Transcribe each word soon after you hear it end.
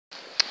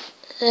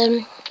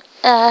Um,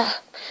 uh,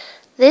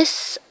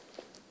 this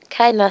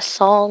kind of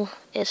song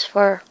is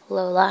for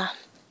Lola.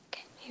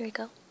 Okay, here we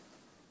go.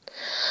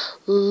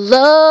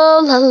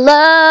 Lola,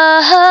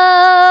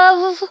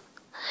 love,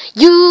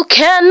 you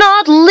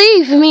cannot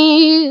leave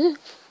me.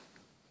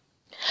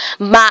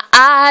 My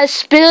eyes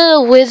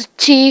spill with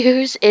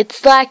tears,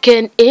 it's like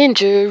an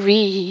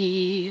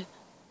injury.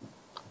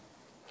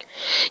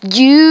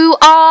 You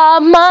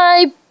are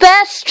my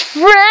best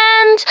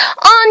friend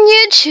on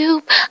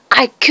YouTube.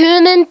 I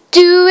couldn't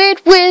do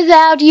it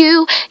without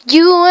you.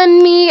 You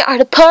and me are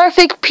the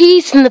perfect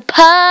piece in the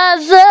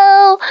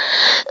puzzle.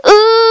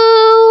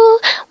 Ooh,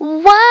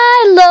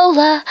 why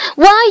Lola?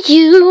 Why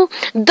you?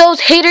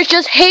 Those haters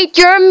just hate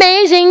your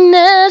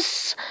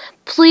amazingness.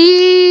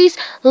 Please,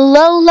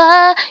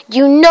 Lola,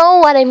 you know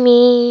what I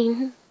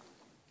mean.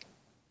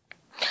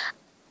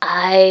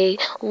 I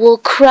will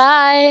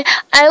cry.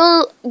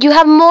 You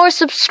have more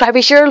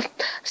subscribers. Your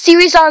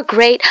series are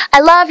great.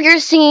 I love your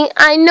singing.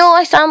 I know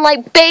I sound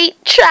like bait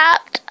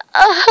trapped.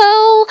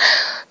 Oh,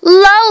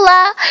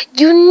 Lola,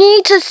 you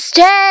need to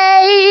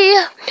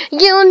stay.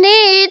 You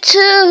need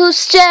to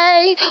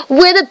stay.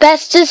 We're the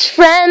bestest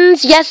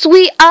friends. Yes,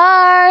 we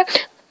are.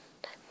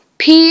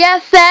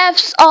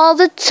 PFFs all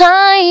the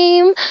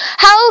time.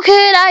 How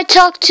could I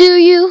talk to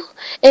you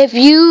if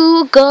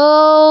you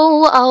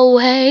go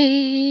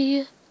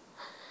away?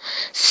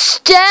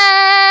 Stay.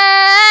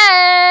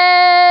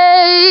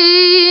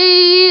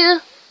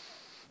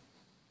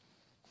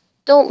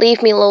 Don't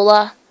leave me,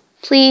 Lola.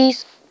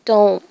 Please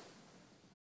don't.